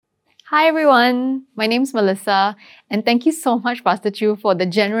Hi everyone, my name's Melissa, and thank you so much, Pastor Chu, for the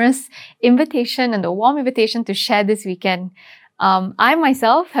generous invitation and the warm invitation to share this weekend. I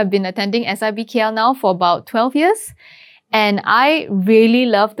myself have been attending SIBKL now for about 12 years, and I really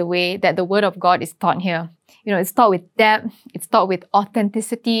love the way that the Word of God is taught here. It's taught with depth, it's taught with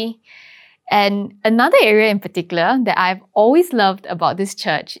authenticity. And another area in particular that I've always loved about this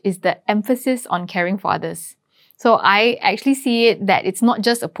church is the emphasis on caring for others. So I actually see it that it's not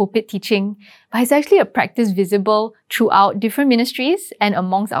just a pulpit teaching, but it's actually a practice visible throughout different ministries and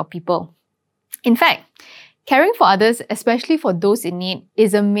amongst our people. In fact, caring for others, especially for those in need,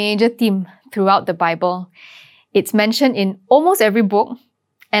 is a major theme throughout the Bible. It's mentioned in almost every book,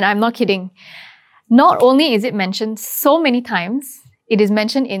 and I'm not kidding. Not only is it mentioned so many times, it is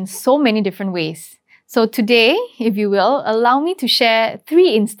mentioned in so many different ways. So today, if you will, allow me to share 3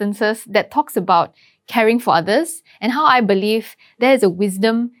 instances that talks about caring for others and how I believe there is a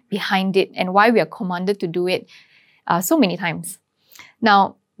wisdom behind it and why we are commanded to do it so many times.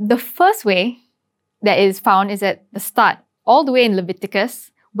 Now, the first way that is found is at the start, all the way in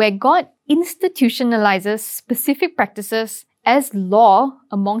Leviticus, where God institutionalizes specific practices as law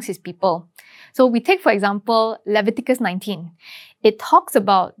amongst his people. So we take, for example, Leviticus 19. It talks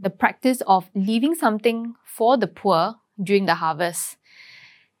about the practice of leaving something for the poor during the harvest.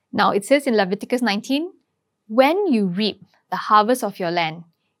 Now, it says in Leviticus 19, when you reap the harvest of your land,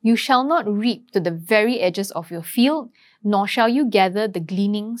 you shall not reap to the very edges of your field, nor shall you gather the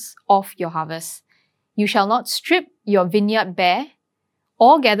gleanings of your harvest. You shall not strip your vineyard bare,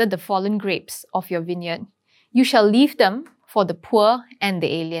 or gather the fallen grapes of your vineyard. You shall leave them for the poor and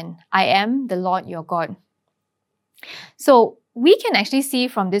the alien. I am the Lord your God. So, we can actually see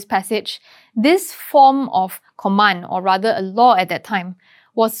from this passage, this form of command, or rather a law at that time,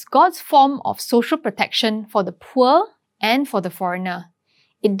 was God's form of social protection for the poor and for the foreigner.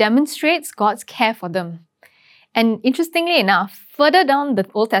 It demonstrates God's care for them. And interestingly enough, further down the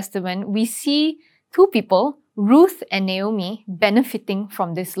Old Testament, we see 2 people, Ruth and Naomi, benefiting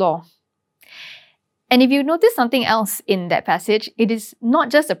from this law. And if you notice something else in that passage, it is not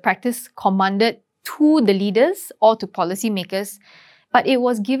just a practice commanded to the leaders or to policymakers, but it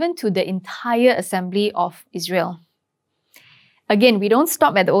was given to the entire assembly of Israel. Again, we don't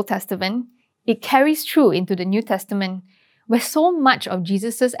stop at the Old Testament. It carries through into the New Testament, where so much of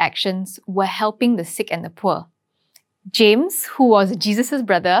Jesus' actions were helping the sick and the poor. James, who was Jesus'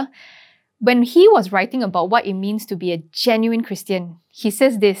 brother, when he was writing about what it means to be a genuine Christian, he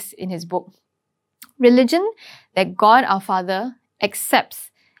says this in his book: "Religion that God our Father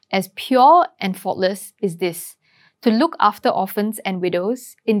accepts as pure and faultless is this, to look after orphans and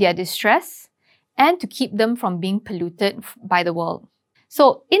widows in their distress, and to keep them from being polluted by the world."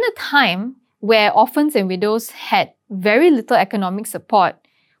 So, in a time where orphans and widows had very little economic support,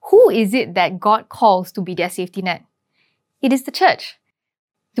 who is it that God calls to be their safety net? It is the church,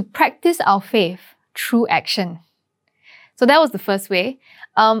 to practice our faith through action. So that was the first way.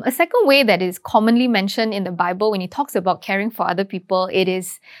 A second way that is commonly mentioned in the Bible when it talks about caring for other people, it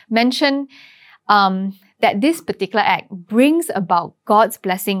is mentioned that this particular act brings about God's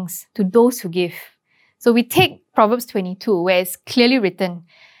blessings to those who give. So we take Proverbs 22, where it's clearly written,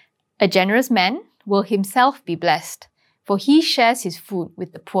 "A generous man will himself be blessed, for he shares his food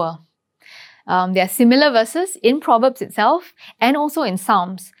with the poor." There are similar verses in Proverbs itself and also in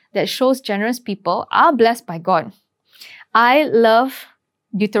Psalms that shows generous people are blessed by God. I love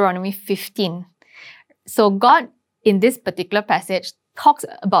Deuteronomy 15. So God, in this particular passage, talks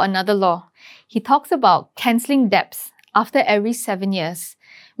about another law. He talks about cancelling debts after every 7 years,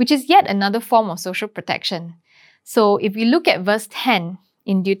 which is yet another form of social protection. So if you look at verse 10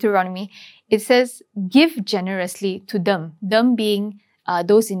 in Deuteronomy, it says, "Give generously to them," them being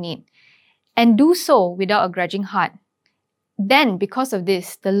those in need, "and do so without a grudging heart. Then, because of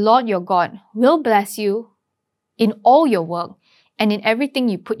this, the Lord your God will bless you in all your work and in everything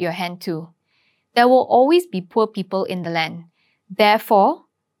you put your hand to. There will always be poor people in the land. Therefore,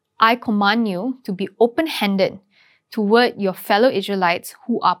 I command you to be open-handed toward your fellow Israelites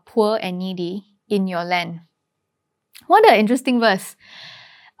who are poor and needy in your land." What an interesting verse.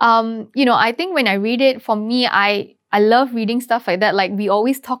 I think when I read it, for me, I love reading stuff like that. Like, we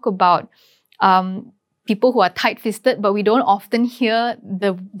always talk about people who are tight-fisted, but we don't often hear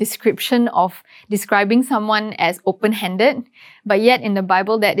the description of describing someone as open-handed. But yet in the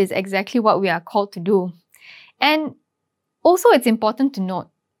Bible, that is exactly what we are called to do. And also, it's important to note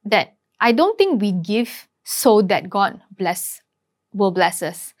that I don't think we give so that God will bless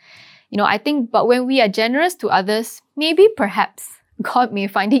us. I think, but when we are generous to others, maybe perhaps God may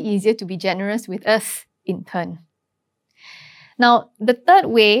find it easier to be generous with us in turn. Now, the third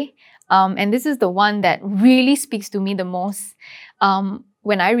way And this is the one that really speaks to me the most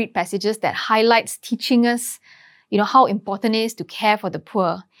when I read passages that highlights teaching us, how important it is to care for the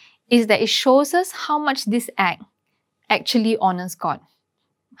poor, is that it shows us how much this act actually honors God.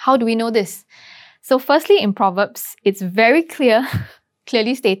 How do we know this? So firstly, in Proverbs, it's very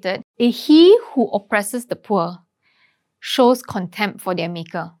clearly stated, he who oppresses the poor shows contempt for their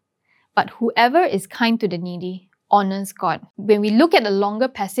maker, but whoever is kind to the needy honors God. When we look at the longer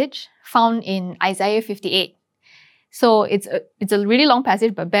passage found in Isaiah 58, so it's a really long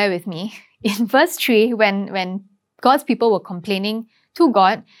passage, but bear with me. In verse 3, when God's people were complaining to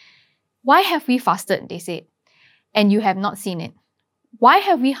God, why have we fasted, they said, and you have not seen it? Why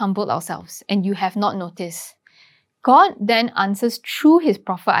have we humbled ourselves and you have not noticed? God then answers through his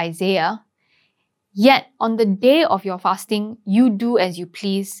prophet Isaiah, yet on the day of your fasting, you do as you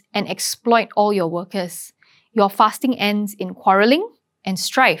please and exploit all your workers. Your fasting ends in quarreling and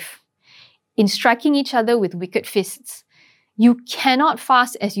strife, in striking each other with wicked fists. You cannot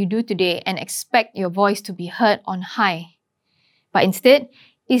fast as you do today and expect your voice to be heard on high. But instead,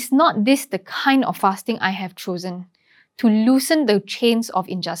 is not this the kind of fasting I have chosen? To loosen the chains of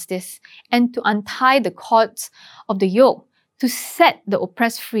injustice and to untie the cords of the yoke, to set the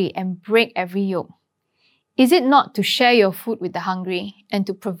oppressed free and break every yoke. Is it not to share your food with the hungry and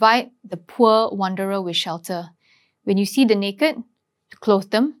to provide the poor wanderer with shelter? When you see the naked, to clothe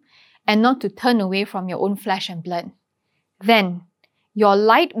them and not to turn away from your own flesh and blood. Then your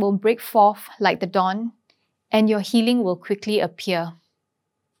light will break forth like the dawn and your healing will quickly appear.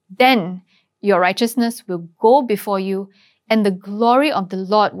 Then your righteousness will go before you, and the glory of the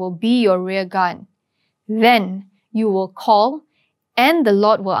Lord will be your rear guard. Then you will call, and the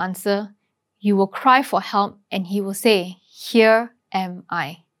Lord will answer. You will cry for help, and he will say, here am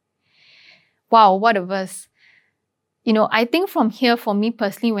I. Wow, what a verse. I think from here, for me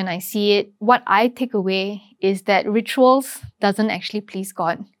personally, when I see it, what I take away is that rituals doesn't actually please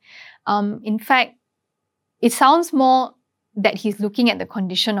God. In fact, it sounds more that he's looking at the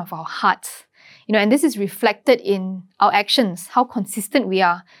condition of our hearts. And this is reflected in our actions, how consistent we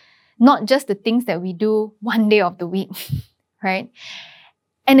are, not just the things that we do one day of the week, right?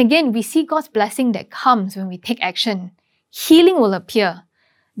 And again, we see God's blessing that comes when we take action. Healing will appear.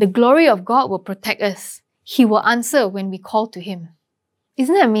 The glory of God will protect us. He will answer when we call to him.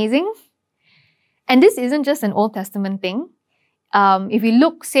 Isn't that amazing? And this isn't just an Old Testament thing. If we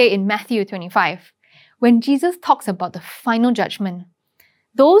look, say, in Matthew 25, when Jesus talks about the final judgment,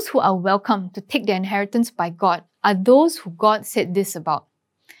 those who are welcome to take their inheritance by God are those who God said this about.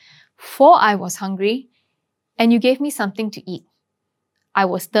 For I was hungry, and you gave me something to eat. I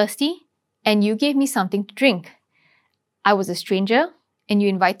was thirsty, and you gave me something to drink. I was a stranger, and you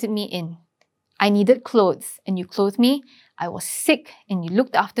invited me in. I needed clothes, and you clothed me. I was sick, and you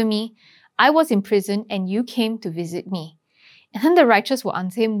looked after me. I was in prison, and you came to visit me. And then the righteous will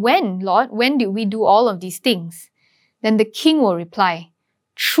answer him, when, Lord? When did we do all of these things? Then the king will reply,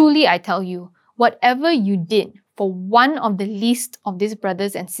 truly I tell you, whatever you did for one of the least of these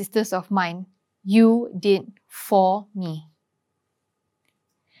brothers and sisters of mine, you did for me.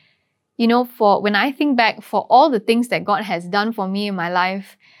 For when I think back for all the things that God has done for me in my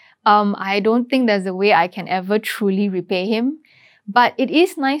life, I don't think there's a way I can ever truly repay him. But it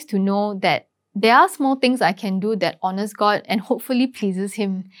is nice to know that there are small things I can do that honors God and hopefully pleases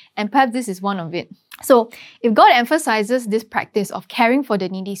him. And perhaps this is one of it. So if God emphasizes this practice of caring for the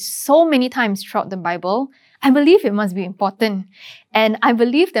needy so many times throughout the Bible, I believe it must be important. And I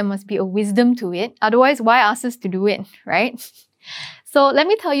believe there must be a wisdom to it. Otherwise, why ask us to do it, right? So let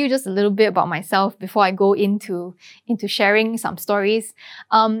me tell you just a little bit about myself before I go into sharing some stories.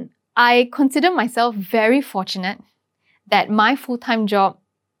 I consider myself very fortunate that my full-time job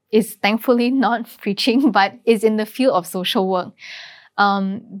is thankfully not preaching, but is in the field of social work.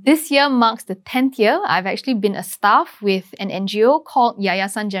 This year marks the 10th year I've actually been a staff with an NGO called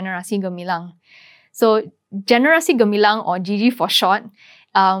Yayasan Generasi Gemilang. So Generasi Gemilang, or GG for short,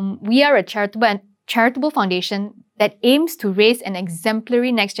 we are a charitable foundation that aims to raise an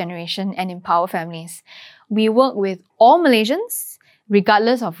exemplary next generation and empower families. We work with all Malaysians,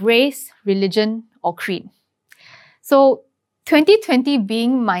 regardless of race, religion, or creed. So 2020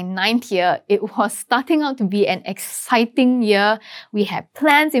 being my 9th year, it was starting out to be an exciting year. We had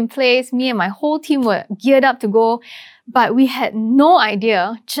plans in place. Me and my whole team were geared up to go, but we had no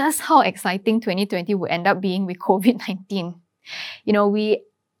idea just how exciting 2020 would end up being with COVID-19.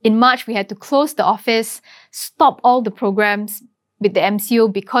 In March, we had to close the office, stop all the programs with the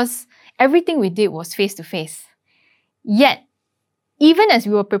MCO because everything we did was face-to-face. Yet, even as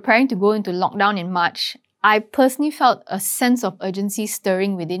we were preparing to go into lockdown in March, I personally felt a sense of urgency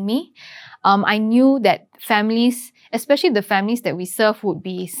stirring within me. I knew that families, especially the families that we serve, would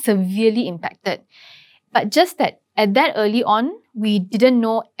be severely impacted. But just that at that early on, we didn't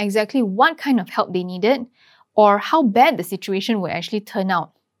know exactly what kind of help they needed or how bad the situation would actually turn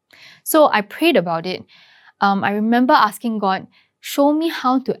out. So I prayed about it. I remember asking God, show me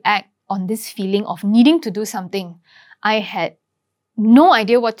how to act on this feeling of needing to do something. I had no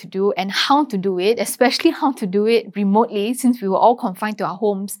idea what to do and how to do it, especially how to do it remotely since we were all confined to our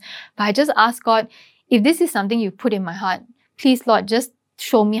homes. But I just asked God, if this is something you put in my heart, please, Lord, just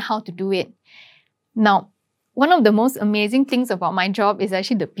show me how to do it. Now, one of the most amazing things about my job is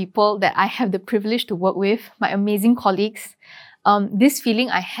actually the people that I have the privilege to work with, my amazing colleagues. This feeling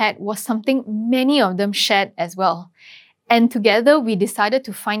I had was something many of them shared as well. And together we decided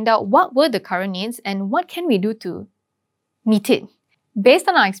to find out what were the current needs and what can we do to meet it. Based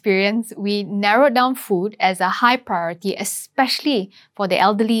on our experience, we narrowed down food as a high priority, especially for the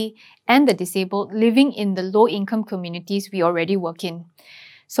elderly and the disabled living in the low-income communities we already work in.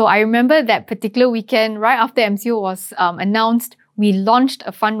 So I remember that particular weekend, right after MCO was announced, we launched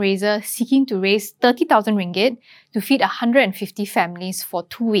a fundraiser seeking to raise 30,000 ringgit to feed 150 families for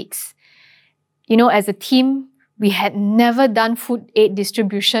 2 weeks. You know, as a team, we had never done food aid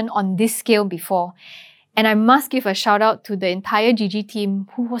distribution on this scale before. And I must give a shout out to the entire GG team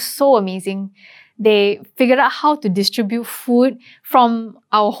who was so amazing. They figured out how to distribute food from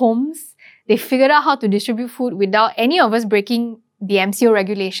our homes. They figured out how to distribute food without any of us breaking the MCO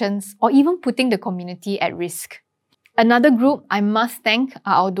regulations or even putting the community at risk. Another group I must thank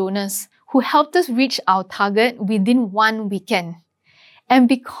are our donors who helped us reach our target within 1 weekend. And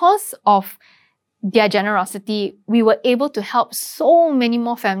because of their generosity, we were able to help so many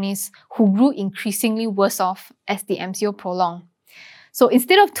more families who grew increasingly worse off as the MCO prolonged. So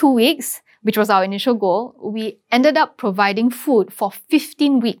instead of 2 weeks, which was our initial goal, we ended up providing food for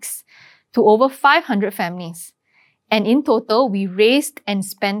 15 weeks to over 500 families. And in total, we raised and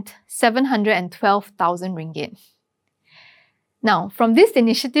spent 712,000 ringgit. Now, from this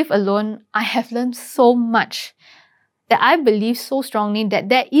initiative alone, I have learned so much that I believe so strongly that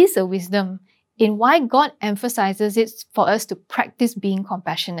there is a wisdom in why God emphasizes it for us to practice being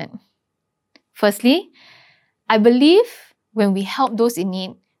compassionate. Firstly, I believe when we help those in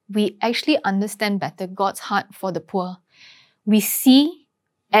need, we actually understand better God's heart for the poor. We see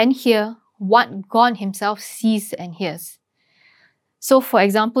and hear what God Himself sees and hears. So, for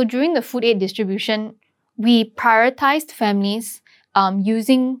example, during the food aid distribution, we prioritized families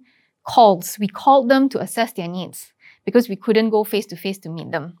using calls. We called them to assess their needs because we couldn't go face-to-face to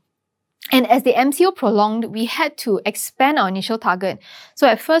meet them. And as the MCO prolonged, we had to expand our initial target. So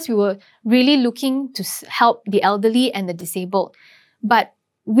at first, we were really looking to help the elderly and the disabled. But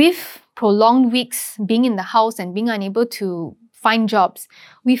with prolonged weeks being in the house and being unable to find jobs,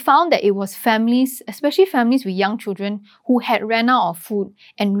 we found that it was families, especially families with young children, who had ran out of food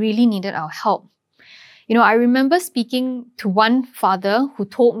and really needed our help. You know, I remember speaking to one father who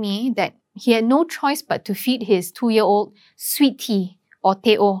told me that he had no choice but to feed his 2-year-old sweet tea or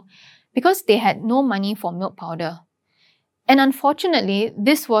teh-o because they had no money for milk powder. And unfortunately,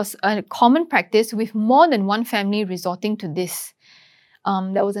 this was a common practice with more than one family resorting to this.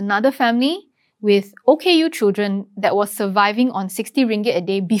 There was another family with OKU children that was surviving on 60 ringgit a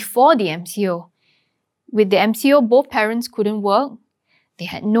day before the MCO. With the MCO, both parents couldn't work. They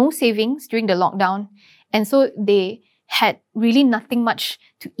had no savings during the lockdown. And so they had really nothing much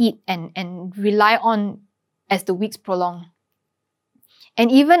to eat and rely on as the weeks prolonged. And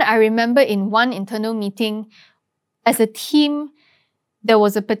even I remember in one internal meeting, as a team, there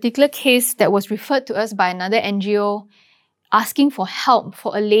was a particular case that was referred to us by another NGO asking for help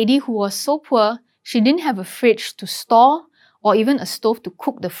for a lady who was so poor, she didn't have a fridge to store or even a stove to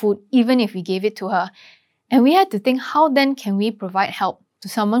cook the food, even if we gave it to her. And we had to think, how then can we provide help to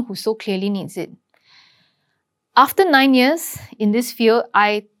someone who so clearly needs it? After 9 years in this field,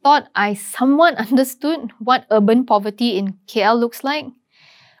 I thought I somewhat understood what urban poverty in KL looks like.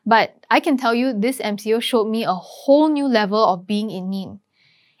 But I can tell you, this MCO showed me a whole new level of being in need.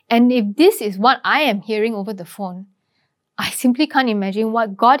 And if this is what I am hearing over the phone, I simply can't imagine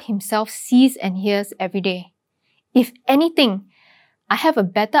what God Himself sees and hears every day. If anything, I have a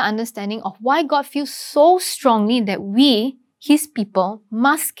better understanding of why God feels so strongly that we, His people,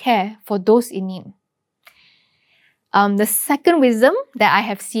 must care for those in need. The second wisdom that I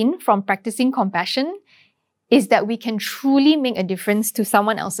have seen from practicing compassion is that we can truly make a difference to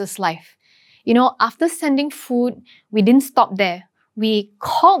someone else's life. You know, after sending food, we didn't stop there. We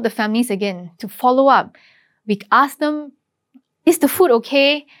called the families again to follow up. We asked them, is the food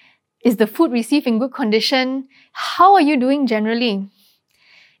okay? Is the food received in good condition? How are you doing generally?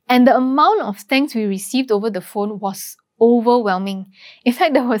 And the amount of thanks we received over the phone was overwhelming. In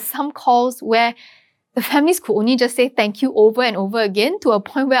fact, there were some calls where the families could only just say thank you over and over again, to a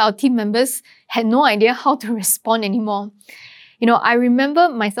point where our team members had no idea how to respond anymore. I remember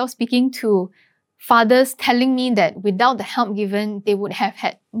myself speaking to fathers telling me that without the help given, they would have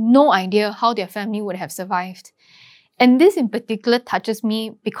had no idea how their family would have survived. And this in particular touches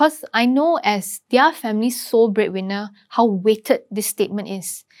me because I know as their family's sole breadwinner how weighted this statement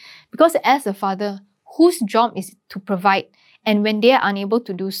is. Because as a father, whose job is to provide, and when they are unable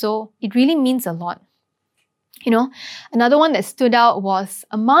to do so, it really means a lot. Another one that stood out was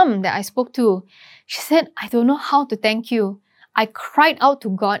a mom that I spoke to. She said, I don't know how to thank you. I cried out to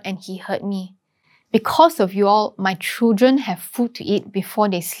God and He heard me. Because of you all, my children have food to eat before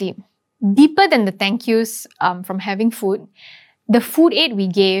they sleep. Deeper than the thank yous from having food, the food aid we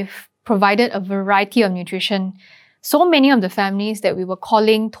gave provided a variety of nutrition. So many of the families that we were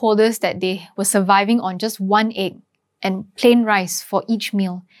calling told us that they were surviving on just one egg and plain rice for each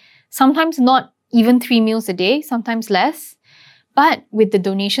meal. Sometimes not even 3 meals a day, sometimes less. But with the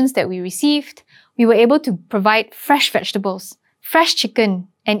donations that we received, we were able to provide fresh vegetables, fresh chicken,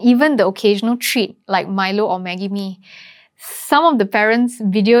 and even the occasional treat like Milo or Maggi Mee. Some of the parents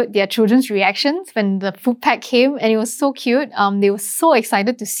videoed their children's reactions when the food pack came, and it was so cute. They were so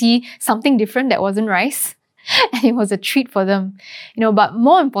excited to see something different that wasn't rice. And it was a treat for them. But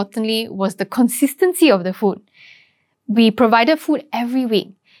more importantly was the consistency of the food. We provided food every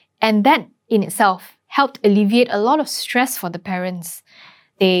week, and that in itself helped alleviate a lot of stress for the parents.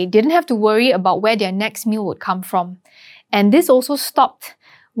 They didn't have to worry about where their next meal would come from. And this also stopped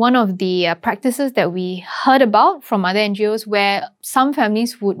one of the practices that we heard about from other NGOs, where some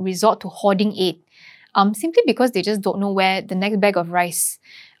families would resort to hoarding aid, simply because they just don't know where the next bag of rice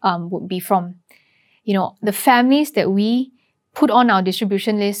would be from. The families that we put on our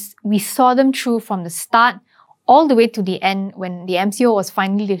distribution list, we saw them through from the start all the way to the end when the MCO was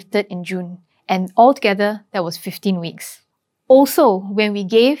finally lifted in June. And altogether, that was 15 weeks. Also, when we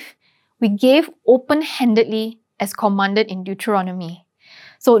gave open-handedly as commanded in Deuteronomy.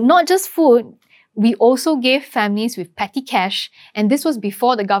 So not just food, we also gave families with petty cash, and this was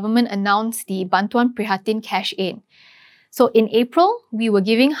before the government announced the Bantuan Prihatin Cash Aid. So in April, we were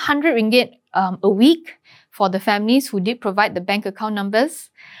giving 100 ringgit a week for the families who did provide the bank account numbers.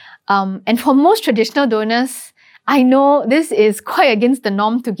 And for most traditional donors, I know this is quite against the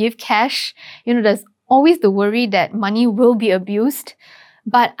norm to give cash. There's always the worry that money will be abused.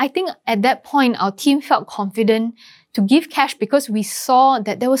 But I think at that point, our team felt confident to give cash because we saw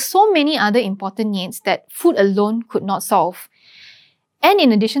that there were so many other important needs that food alone could not solve. And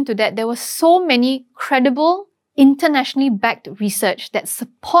in addition to that, there were so many credible, internationally backed research that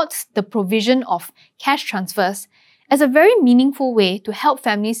supports the provision of cash transfers as a very meaningful way to help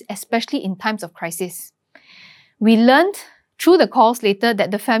families, especially in times of crisis. We learned through the calls later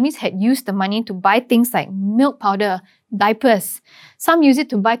that the families had used the money to buy things like milk powder, diapers. Some use it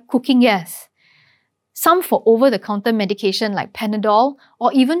to buy cooking gas. Some for over-the-counter medication like Panadol,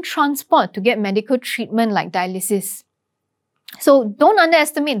 or even transport to get medical treatment like dialysis. So don't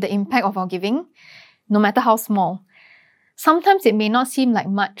underestimate the impact of our giving, no matter how small. Sometimes it may not seem like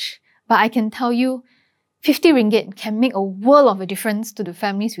much, but I can tell you, 50 ringgit can make a world of a difference to the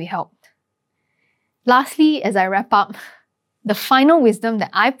families we helped. Lastly, as I wrap up, the final wisdom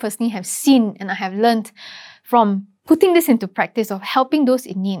that I personally have seen and I have learned from putting this into practice of helping those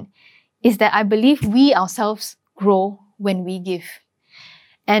in need is that I believe we ourselves grow when we give.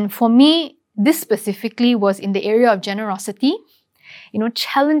 And for me, this specifically was in the area of generosity,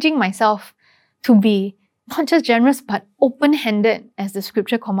 challenging myself to be not just generous, but open-handed as the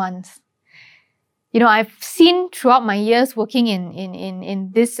scripture commands. I've seen throughout my years working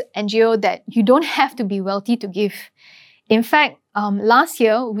in this NGO that you don't have to be wealthy to give. In fact, last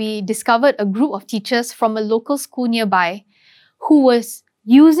year, we discovered a group of teachers from a local school nearby who was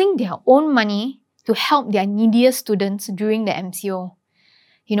using their own money to help their needier students during the MCO.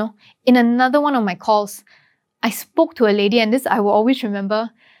 In another one of my calls, I spoke to a lady, and this I will always remember.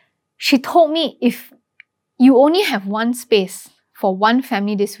 She told me, if you only have one space for one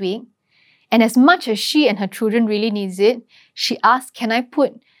family this week, and as much as she and her children really needs it, she asked, can I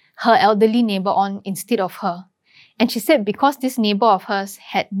put her elderly neighbor on instead of her? And she said because this neighbor of hers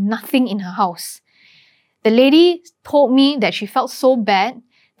had nothing in her house. The lady told me that she felt so bad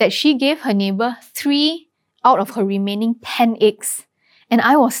that she gave her neighbor 3 out of her remaining 10 eggs. And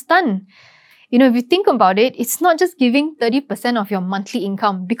I was stunned. If you think about it, it's not just giving 30% of your monthly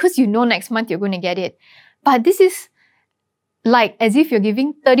income because next month you're going to get it. But this is like as if you're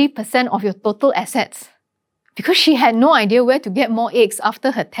giving 30% of your total assets, because she had no idea where to get more eggs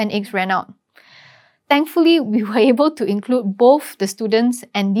after her 10 eggs ran out. Thankfully, we were able to include both the students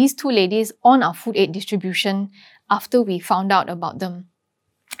and these two ladies on our food aid distribution after we found out about them.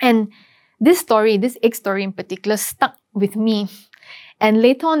 And this story, this egg story in particular, stuck with me. And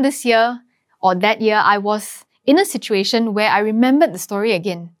later on this year, or that year, I was in a situation where I remembered the story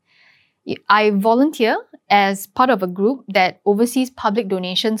again. I volunteer as part of a group that oversees public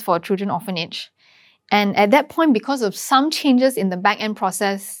donations for a children orphanage. And at that point, because of some changes in the back-end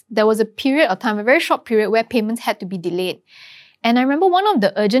process, there was a period of time, a very short period, where payments had to be delayed. And I remember one of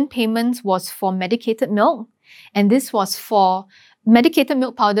the urgent payments was for medicated milk. And this was for medicated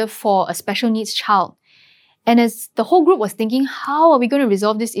milk powder for a special needs child. And as the whole group was thinking, how are we going to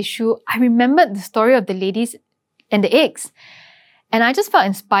resolve this issue? I remembered the story of the ladies and the eggs. And I just felt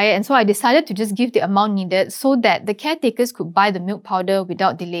inspired. And so I decided to just give the amount needed so that the caretakers could buy the milk powder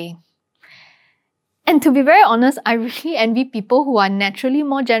without delay. And to be very honest, I really envy people who are naturally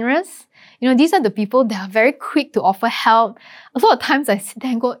more generous. These are the people that are very quick to offer help. A lot of times I sit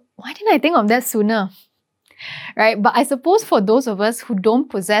there and go, why didn't I think of that sooner? Right? But I suppose for those of us who don't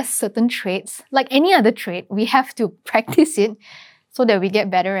possess certain traits, like any other trait, we have to practice it so that we get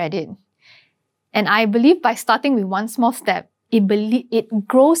better at it. And I believe by starting with one small step, it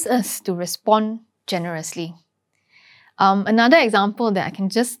grows us to respond generously. Another example that I can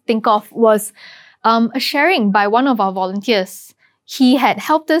just think of was a sharing by one of our volunteers. He had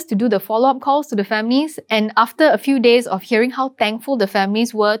helped us to do the follow-up calls to the families, and after a few days of hearing how thankful the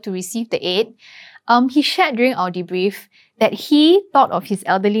families were to receive the aid, he shared during our debrief that he thought of his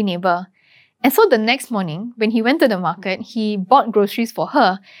elderly neighbour. And so the next morning, when he went to the market, he bought groceries for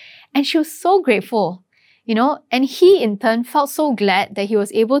her, and she was so grateful, and he in turn felt so glad that he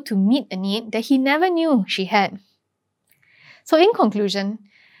was able to meet a need that he never knew she had. So in conclusion,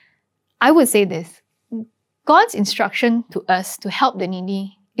 I would say this: God's instruction to us to help the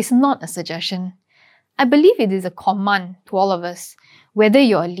needy is not a suggestion. I believe it is a command to all of us, whether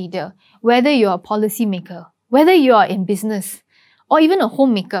you're a leader, whether you're a policymaker, whether you are in business, or even a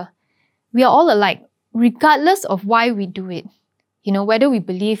homemaker. We are all alike, regardless of why we do it. Whether we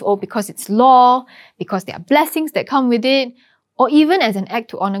believe, because it's law, because there are blessings that come with it, or even as an act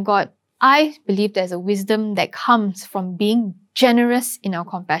to honor God, I believe there's a wisdom that comes from being generous in our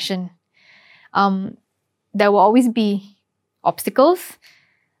compassion. There will always be obstacles.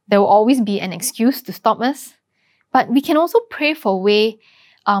 There will always be an excuse to stop us. But we can also pray for a way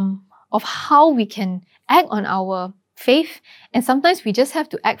of how we can act on our faith. And sometimes we just have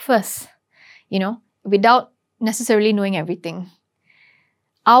to act first, without necessarily knowing everything.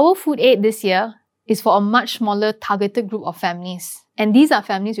 Our food aid this year is for a much smaller targeted group of families. And these are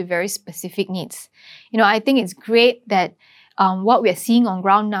families with very specific needs. I think it's great that what we're seeing on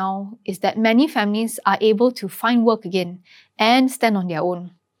ground now is that many families are able to find work again and stand on their own.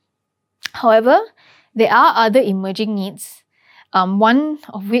 However, there are other emerging needs, one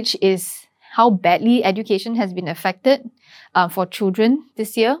of which is how badly education has been affected for children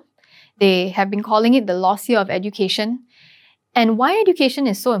this year. They have been calling it the lost year of education. And why education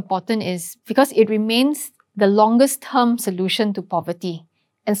is so important is because it remains the longest term solution to poverty.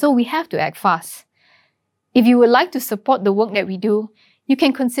 And so we have to act fast. If you would like to support the work that we do, you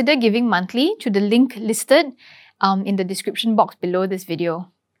can consider giving monthly to the link listed in the description box below this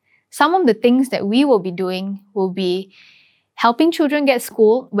video. Some of the things that we will be doing will be helping children get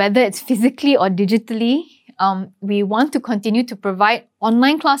school, whether it's physically or digitally. We want to continue to provide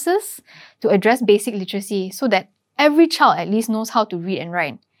online classes to address basic literacy so that every child at least knows how to read and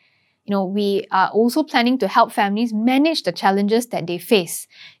write. We are also planning to help families manage the challenges that they face.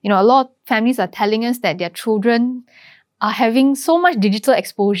 A lot of families are telling us that their children are having so much digital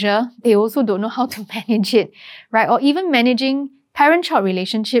exposure, they also don't know how to manage it, right? Or even managing parent-child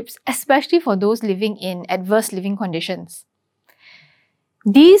relationships, especially for those living in adverse living conditions.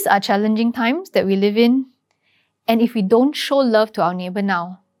 These are challenging times that we live in, and if we don't show love to our neighbor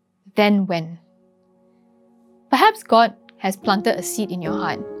now, then when? Perhaps God has planted a seed in your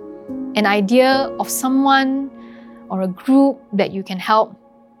heart, an idea of someone or a group that you can help.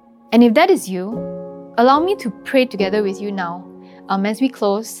 And if that is you, allow me to pray together with you now as we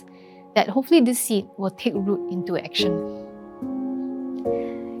close, that hopefully this seed will take root into action.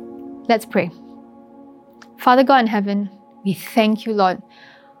 Let's pray. Father God in heaven, we thank you, Lord.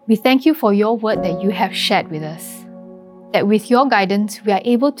 We thank you for your word that you have shared with us. That with your guidance, we are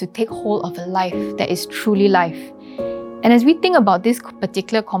able to take hold of a life that is truly life. And as we think about this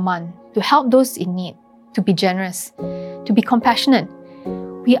particular command, to help those in need, to be generous, to be compassionate,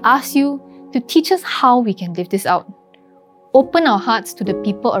 we ask you to teach us how we can live this out. Open our hearts to the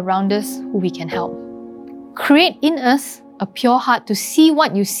people around us who we can help. Create in us a pure heart to see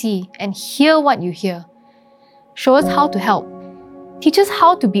what you see and hear what you hear. Show us how to help. Teach us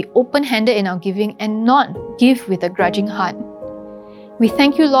how to be open-handed in our giving and not give with a grudging heart. We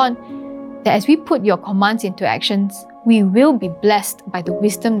thank you, Lord, that as we put your commands into actions, we will be blessed by the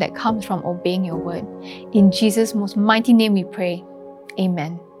wisdom that comes from obeying your word. In Jesus' most mighty name we pray.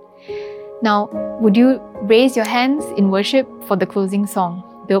 Amen. Now, would you raise your hands in worship for the closing song,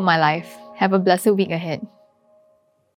 Build My Life? Have a blessed week ahead.